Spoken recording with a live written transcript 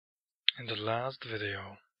In the last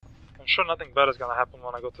video. I'm sure nothing bad is gonna happen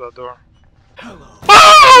when I go to that door. Hello.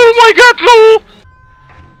 Oh my god, no!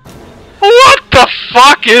 What the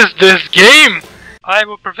fuck is this game? I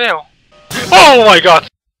will prevail. Oh my god!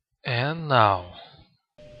 And now...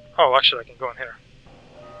 Oh, actually I can go in here.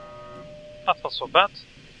 That's not so bad.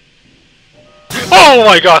 Oh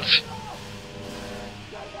my god!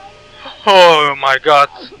 Oh my god.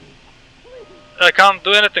 I can't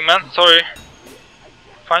do anything, man, sorry.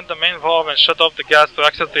 Find the main valve and shut off the gas to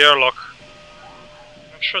access the airlock.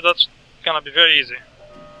 I'm sure that's gonna be very easy.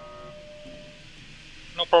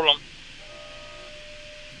 No problem.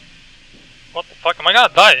 What the fuck? Am I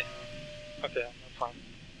gonna die? Okay, I'm fine.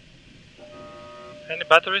 Any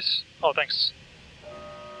batteries? Oh, thanks.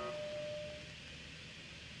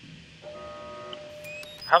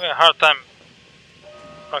 I'm having a hard time.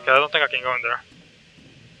 Okay, I don't think I can go in there.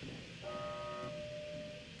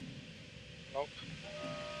 Nope.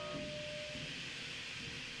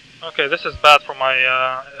 Okay, this is bad for my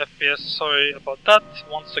FPS, sorry about that.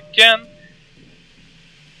 Once again,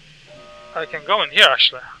 I can go in here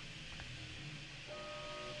actually.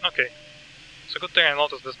 Okay, it's a good thing I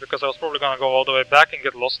noticed this because I was probably gonna go all the way back and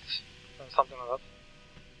get lost and something like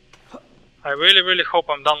that. I really hope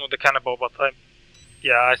I'm done with the cannibal, but I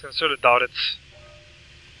sincerely doubt it.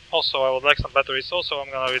 Also, I would like some batteries, also I'm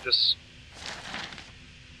gonna read this.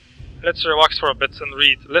 Let's relax for a bit and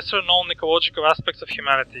read. Lesser known ecological aspects of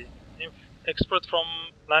humanity. Expert from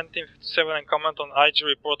 1957 and comment on IG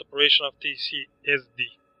report operation of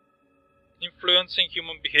TCSD. Influencing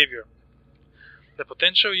human behavior. The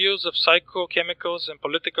potential use of psychochemicals in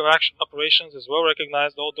political action operations is well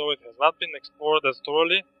recognized, although it has not been explored as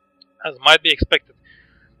thoroughly as might be expected.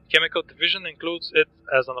 Chemical Division includes it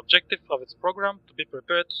as an objective of its program to be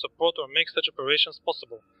prepared to support or make such operations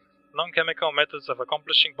possible. Non-chemical methods of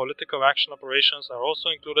accomplishing political action operations are also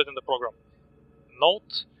included in the program.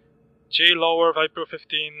 Note: J. Lower, Viper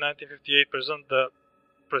 15, 1958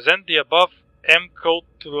 present the above M-code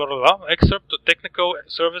excerpt to Technical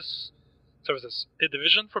Services, a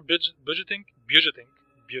division for budgeting,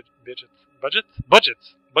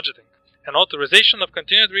 and authorization of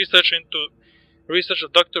continued research into research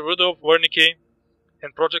of Dr. Rudolf Wernicke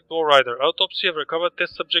and Project Lowrider. Autopsy of recovered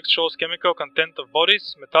test subjects shows chemical content of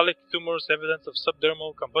bodies, metallic tumors, evidence of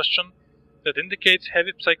subdermal combustion that indicates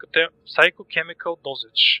heavy psychochemical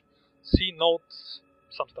dosage. See notes,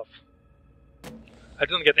 some stuff. I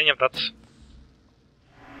didn't get any of that.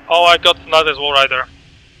 All I got from that is Lowrider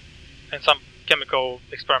and some chemical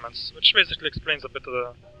experiments, which basically explains a bit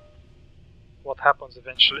of what happens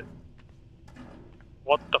eventually.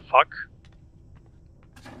 What the fuck?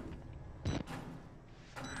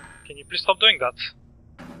 Can you please stop doing that?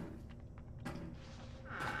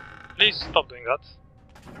 Please stop doing that.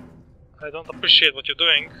 I don't appreciate what you're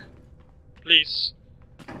doing. Please.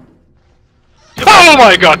 Oh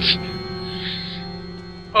my god!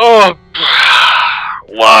 Oh,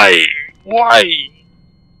 why? Why?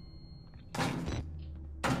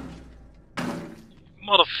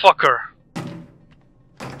 Motherfucker.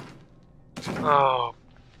 Oh,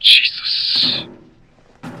 Jesus.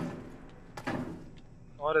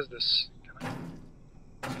 What is this?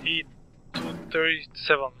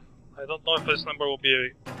 E237. I don't know if this number will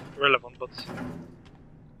be relevant, but...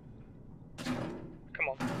 Come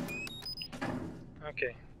on.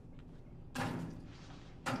 Okay.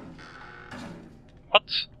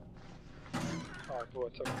 What? Oh, I blew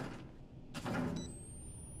it. Okay.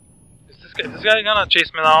 Is this guy gonna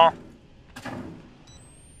chase me now?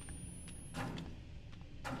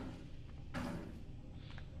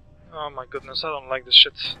 Oh my goodness, I don't like this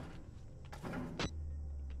shit.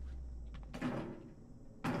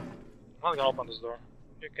 I'm not gonna open this door.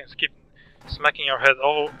 You can keep smacking your head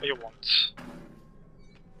all you want.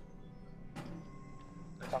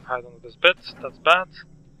 I can't hide under this bed, that's bad.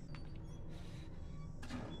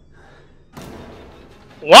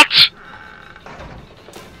 What?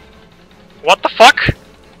 What the fuck?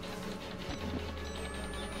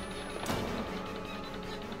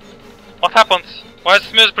 What happened? Why is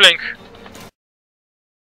this music playing?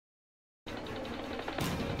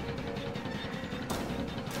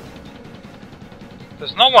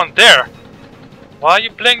 There's no one there. Why are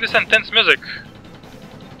you playing this intense music?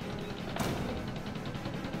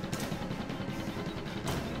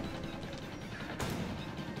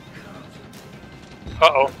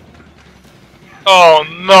 Uh-oh. Oh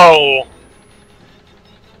no!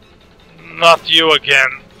 Not you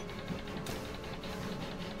again.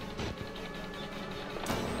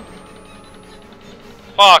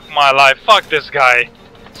 Fuck my life, fuck this guy.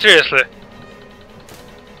 Seriously.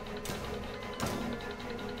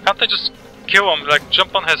 Can't I just kill him, like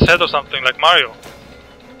jump on his head or something, like Mario.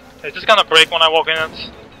 Is this gonna break when I walk in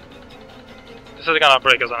it? This is gonna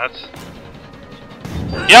break, isn't it?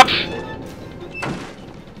 Yep!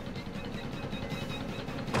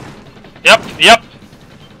 Yep, yep!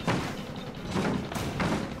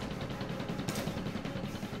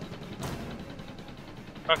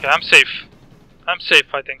 Okay, I'm safe. I'm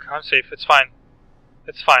safe, I think. I'm safe. It's fine.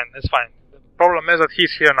 It's fine. It's fine. The problem is that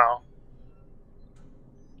he's here now.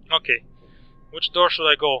 Okay. Which door should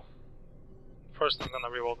I go? First, I'm gonna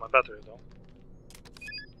reload my battery, though.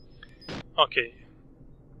 Okay.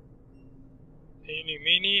 Eeny,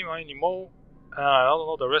 meeny, miny, mo. I don't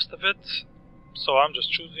know the rest of it, so I'm just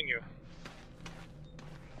choosing you.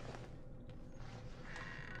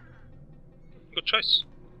 Good choice.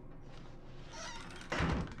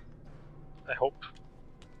 I hope.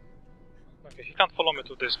 Okay, he can't follow me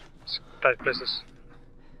to these tight places.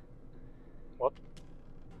 What?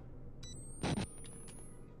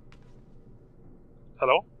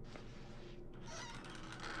 Hello?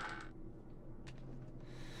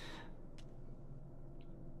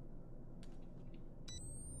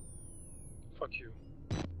 Fuck you.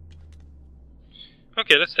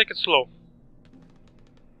 Okay, let's take it slow.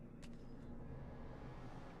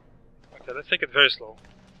 Okay, let's take it very slow.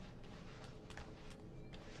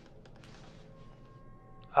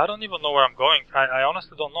 I don't even know where I'm going. I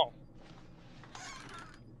honestly don't know.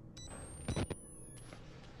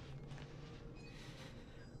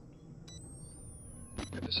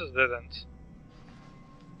 Okay, this is dead end.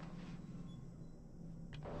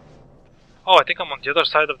 Oh, I think I'm on the other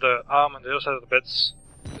side of the on the other side of the beds.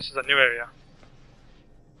 This is a new area.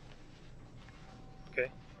 Okay.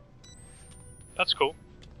 That's cool.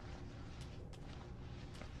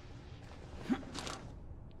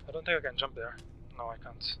 I don't think I can jump there. No, I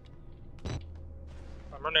can't.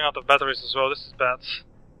 I'm running out of batteries as well. This is bad.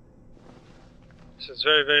 This is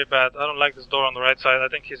very, very bad. I don't like this door on the right side. I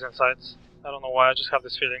think he's inside. I don't know why, I just have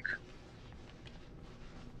this feeling.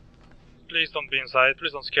 Please don't be inside.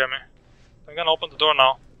 Please don't scare me. I'm gonna open the door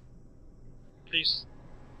now. Please.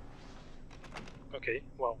 Okay,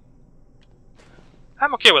 well.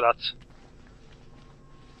 I'm okay with that.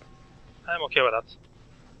 I'm okay with that.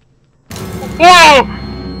 Whoa!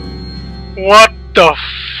 What the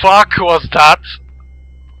fuck was that?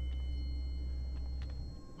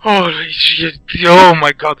 Holy shit. Oh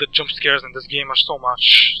my god, the jump scares in this game are so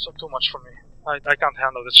too much for me. I can't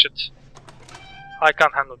handle this shit. I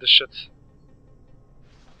can't handle this shit.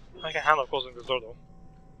 I can handle closing this door though.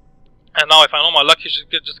 And now if I know my luck, he's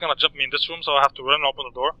just gonna jump me in this room, so I have to run and open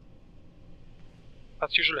the door.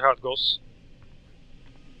 That's usually how it goes.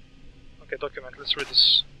 Okay, document, let's read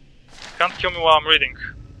this. Can't kill me while I'm reading.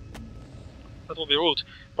 That will be rude.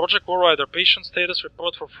 Project War Rider, patient status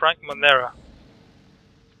report for Frank Manera.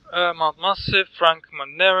 Mount Massive, Frank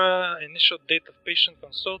Manera, initial date of patient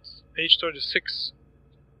consult, age 36,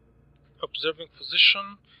 observing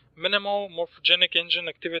physician, minimal morphogenic engine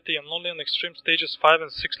activity and only on extreme stages 5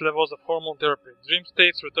 and 6 levels of hormone therapy. Dream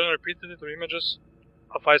states return repeatedly to images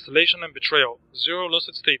of isolation and betrayal. 0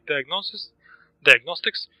 lucid state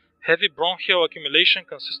diagnostics, heavy bronchial accumulation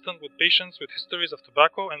consistent with patients with histories of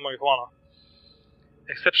tobacco and marijuana.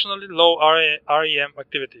 Exceptionally low REM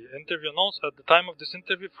activity. Interview notes, at the time of this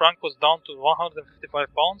interview, Frank was down to 155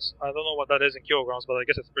 pounds. I don't know what that is in kilograms, but I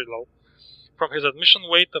guess it's pretty low. From his admission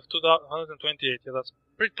weight of 228, yeah, that's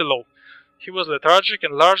pretty low. He was lethargic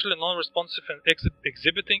and largely non-responsive and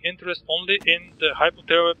exhibiting interest only in the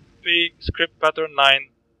hypotherapy script pattern 9,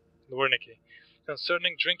 Wernicke,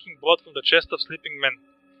 concerning drinking blood from the chest of sleeping men.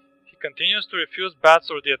 He continues to refuse baths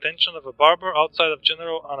or the attention of a barber outside of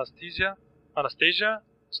general anesthesia,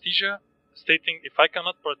 stating, if I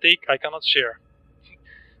cannot partake, I cannot share.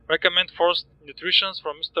 Recommend forced nutrition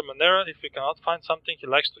from Mr. Manera if we cannot find something he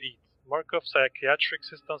likes to eat. Markov Psychiatric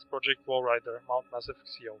Systems Project Wall Rider, Mount Massive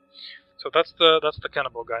CO. So that's the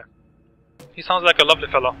cannibal guy. He sounds like a lovely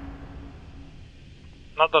fellow.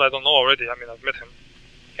 Not that I don't know already, I mean I've met him.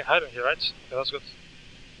 I can hide in here, right? Yeah, that's good.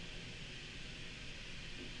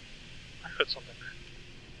 I heard something.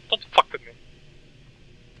 Don't fuck with me.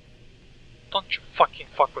 Don't you fucking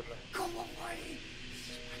fuck with me. Go away.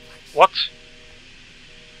 What?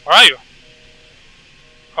 Where are you?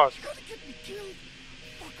 Oh, You're gonna get me killed.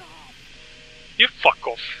 Fuck off. you fuck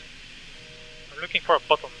off. I'm looking for a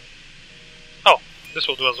button. Oh, this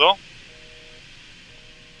will do as well.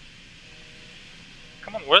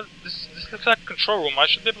 Come on, where? This looks like a control room. I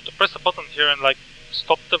should be able to press a button here and like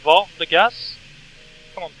stop the gas.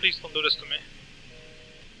 Come on, please don't do this to me.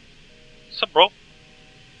 What's up, bro?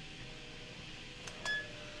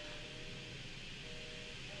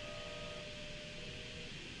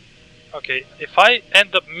 Okay, if I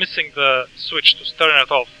end up missing the switch to turn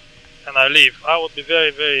it off and I leave, I would be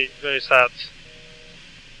very, very, very sad.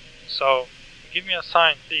 So, give me a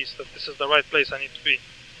sign, please, that this is the right place I need to be.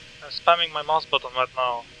 I'm spamming my mouse button right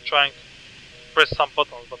now, trying to press some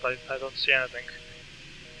buttons, but I don't see anything.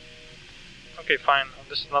 Okay, fine,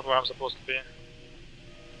 this is not where I'm supposed to be.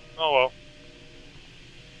 Oh well.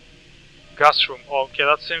 Gas room. Okay,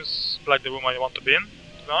 that seems like the room I want to be in,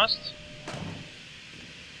 to be honest.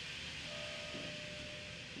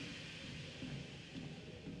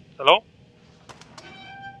 Hello?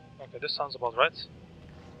 Okay, this sounds about right.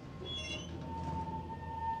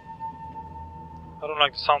 I don't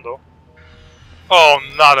like the sound though. Oh,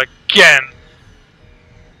 not again!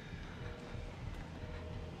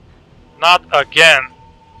 Not again!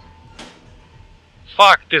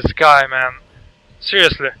 Fuck this guy, man.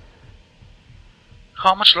 Seriously.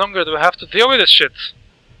 How much longer do I have to deal with this shit?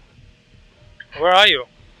 Where are you?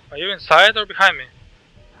 Are you inside or behind me?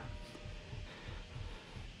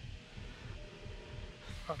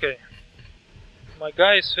 Okay. My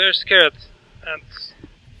guy is very scared and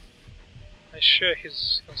I share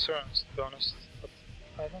his concerns, to be honest, but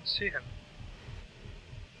I don't see him.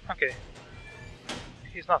 Okay.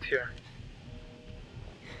 He's not here.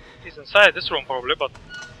 He's inside this room probably, but...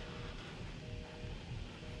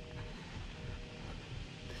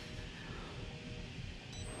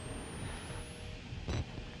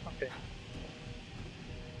 Okay.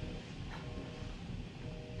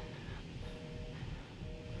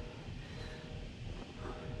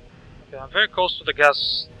 Okay, I'm very close to the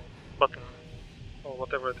gas button, or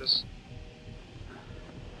whatever it is.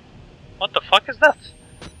 What the fuck is that?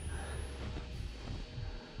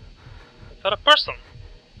 Is that a person?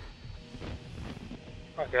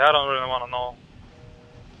 Okay, I don't really want to know.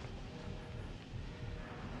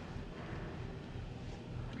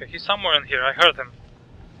 Okay, he's somewhere in here, I heard him.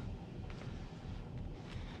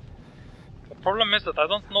 The problem is that I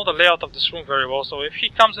don't know the layout of this room very well, so if he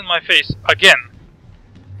comes in my face again...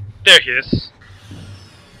 There he is.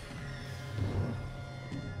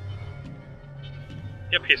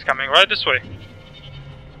 Yep, he's coming right this way.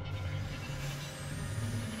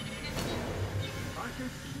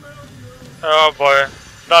 Oh boy.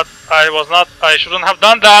 That I shouldn't have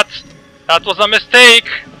done that. That was a mistake.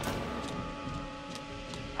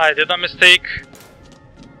 I did a mistake.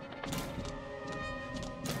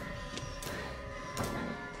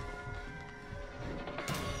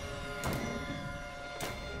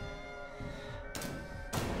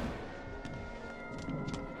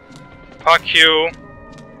 Fuck you.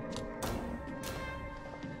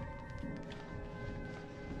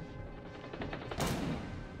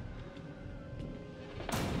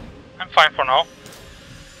 I'm fine for now.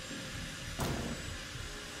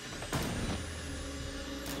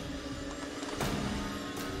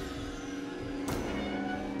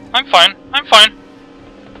 I'm fine. I'm fine.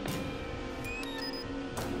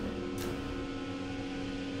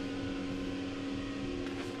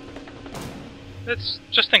 It's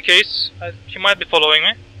just in case. He might be following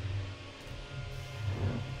me.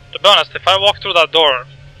 To be honest, if I walk through that door,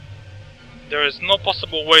 there is no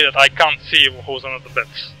possible way that I can't see who's under the bed.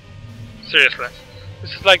 Seriously.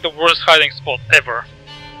 This is like the worst hiding spot ever.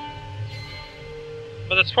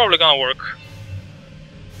 But it's probably gonna work.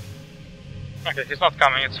 Okay, he's not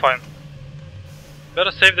coming, it's fine.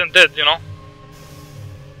 Better safe than dead, you know?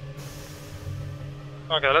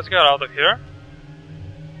 Okay, let's get out of here.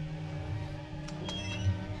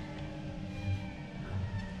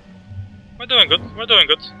 We're doing good, we're doing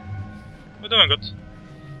good. We're doing good.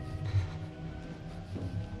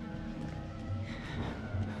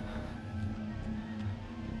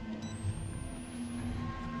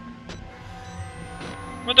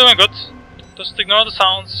 We're doing good. Just ignore the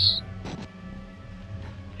sounds.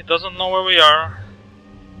 He doesn't know where we are.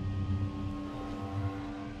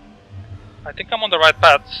 I think I'm on the right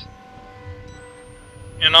path.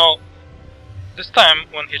 You know, this time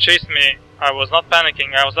when he chased me, I was not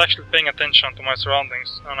panicking, I was actually paying attention to my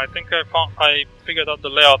surroundings, and I think I figured out the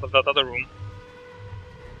layout of that other room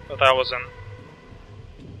that I was in.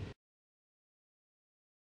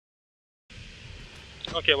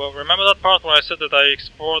 Okay, well, remember that part where I said that I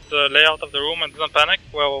explored the layout of the room and didn't panic?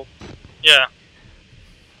 Well, yeah.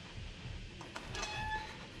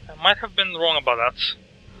 I might have been wrong about that.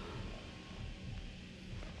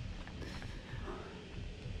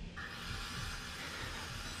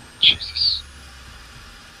 Jesus.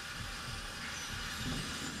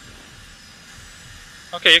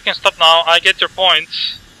 Okay, you can stop now, I get your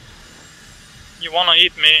point. You wanna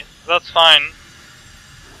eat me, that's fine.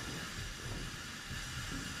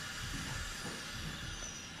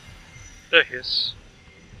 There he is.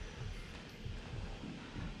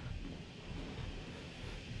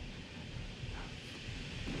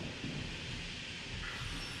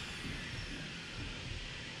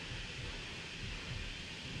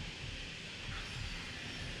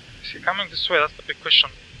 he coming this way? That's the big question.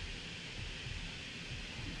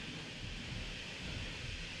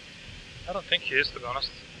 I don't think he is, to be honest.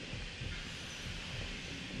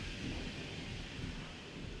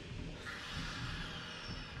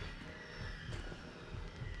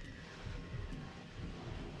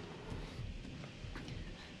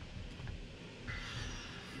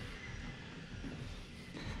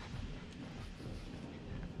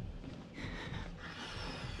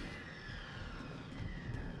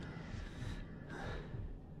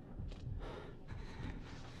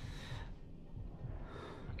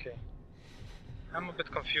 Okay. I'm a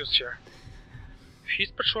bit confused here. If he's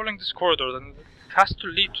patrolling this corridor, then it has to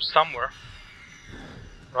lead to somewhere.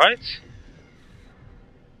 Right?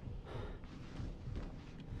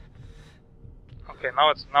 Okay,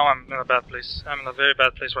 now I'm in a bad place. I'm in a very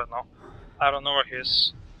bad place right now. I don't know where he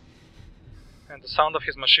is. And the sound of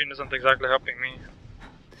his machine isn't exactly helping me.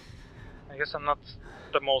 I guess I'm not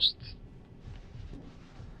the most...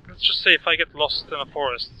 Let's just say if I get lost in a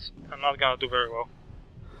forest, I'm not gonna do very well.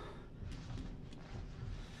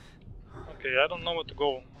 Okay, I don't know where to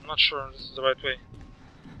go. I'm not sure this is the right way.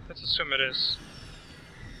 Let's assume it is.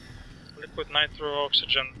 Liquid nitro,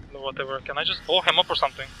 oxygen, whatever. Can I just blow him up or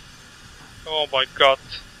something? Oh my god.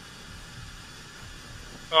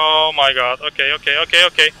 Oh my god. Okay.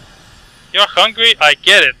 You're hungry? I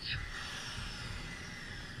get it.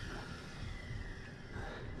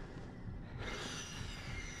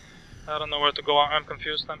 I don't know where to go. I'm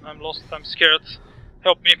confused. I'm lost. I'm scared.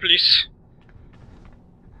 Help me, please.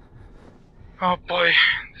 Oh boy,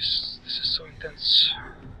 this is so intense.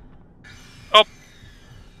 Oh,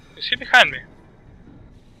 is he behind me?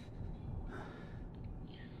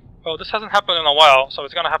 Well, this hasn't happened in a while, so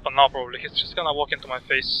it's gonna happen now probably. He's just gonna walk into my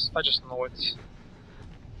face. I just know it.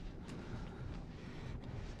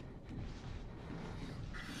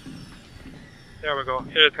 There we go.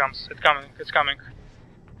 Here it comes. It's coming. It's coming.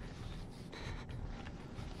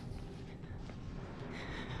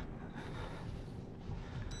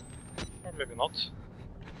 Or maybe not.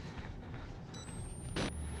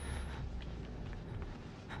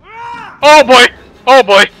 Oh boy! Oh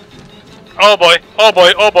boy! Oh boy! Oh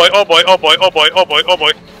boy! Oh boy! Oh boy! Oh boy! Oh boy! Oh boy! Oh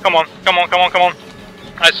boy! Come on! Come on! Come on! Come on!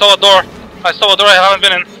 I saw a door! I saw a door I haven't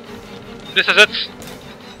been in! This is it!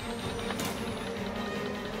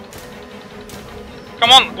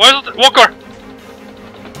 Come on! Where's the Walker?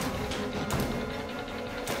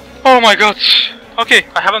 Oh my god! Okay,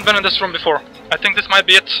 I haven't been in this room before. I think this might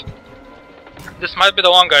be it. This might be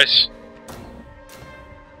the one, guys.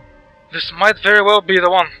 This might very well be the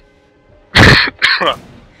one.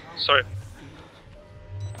 Sorry.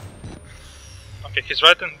 Okay, he's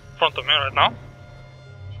right in front of me right now.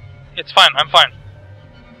 It's fine, I'm fine.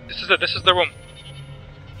 This is it, this is the room.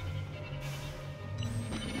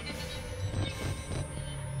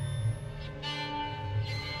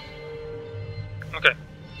 Okay.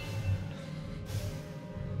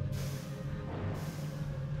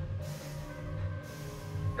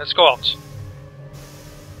 Let's go out.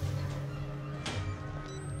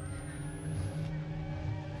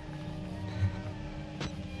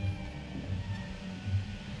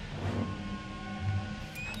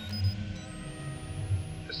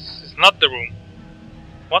 This is not the room.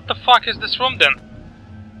 What the fuck is this room then?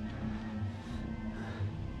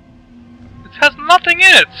 It has nothing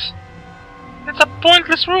in it! It's a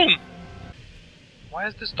pointless room! Why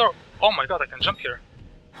is this door? Oh my god, I can jump here.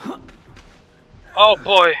 Oh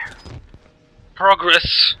boy.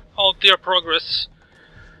 Progress. Oh dear progress.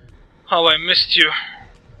 How I missed you.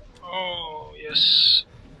 Oh yes.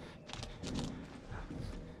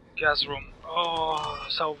 Gas room. Oh,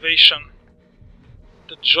 salvation.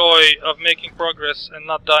 The joy of making progress and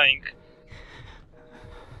not dying.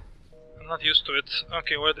 I'm not used to it.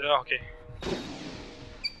 Okay, where the... okay.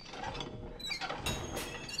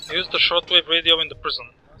 Use the shortwave radio in the prison.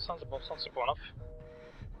 That sounds simple enough.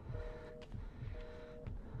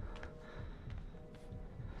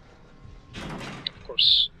 Of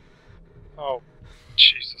course. Oh,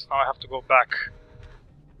 Jesus, now I have to go back.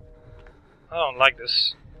 I don't like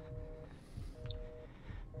this.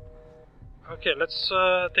 Okay, let's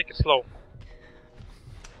take it slow.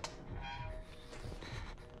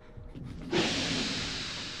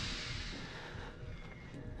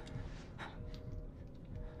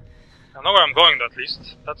 I know where I'm going, at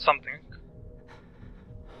least. That's something.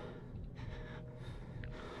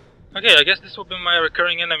 Okay, I guess this will be my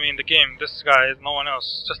recurring enemy in the game. This guy is no one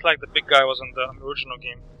else. Just like the big guy was in the original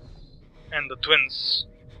game. And the twins,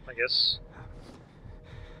 I guess.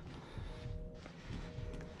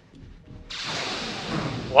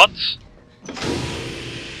 What?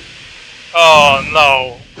 Oh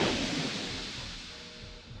no.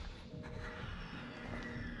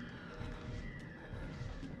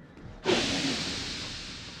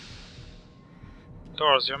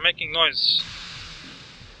 Doors, you're making noise.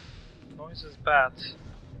 Noise is bad.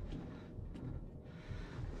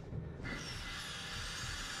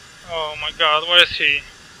 Oh my god, where is he?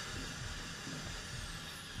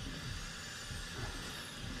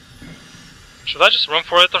 Should I just run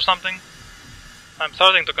for it or something? I'm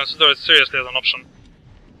starting to consider it seriously as an option.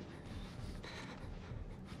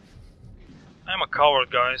 I'm a coward,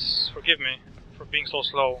 guys. Forgive me for being so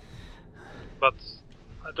slow. But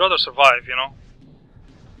I'd rather survive, you know?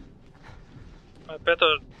 I'd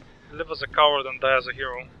better live as a coward than die as a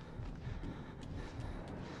hero.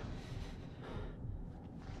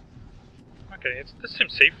 Okay, this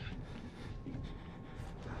seems safe.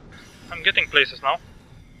 I'm getting places now.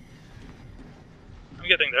 I'm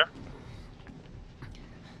getting there.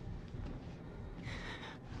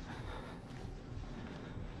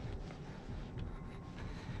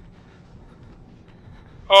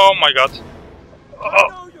 Oh my god.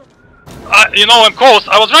 Oh. You know, I'm close.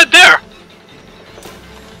 I was right there!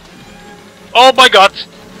 Oh my god.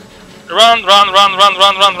 Run, run, run, run,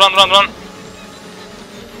 run, run, run, run, run.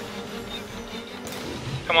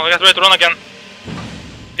 Come on, get ready to run again.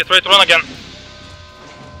 Get ready to run again.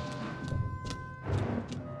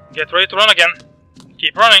 Get ready to run again.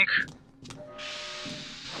 Keep running.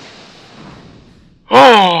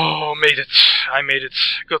 Oh, made it. I made it.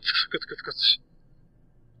 Good, good, good, good.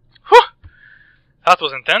 Whew. That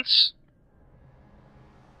was intense.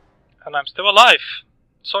 And I'm still alive.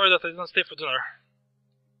 Sorry that I didn't stay for dinner.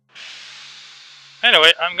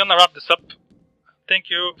 Anyway, I'm gonna wrap this up.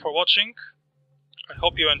 Thank you for watching. I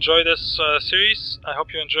hope you enjoy this series. I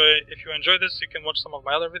hope you enjoy. If you enjoy this, you can watch some of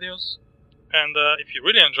my other videos. And if you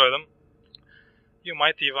really enjoy them, you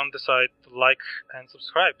might even decide to like and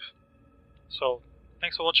subscribe. So,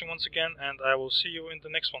 thanks for watching once again, and I will see you in the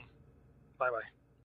next one. Bye bye.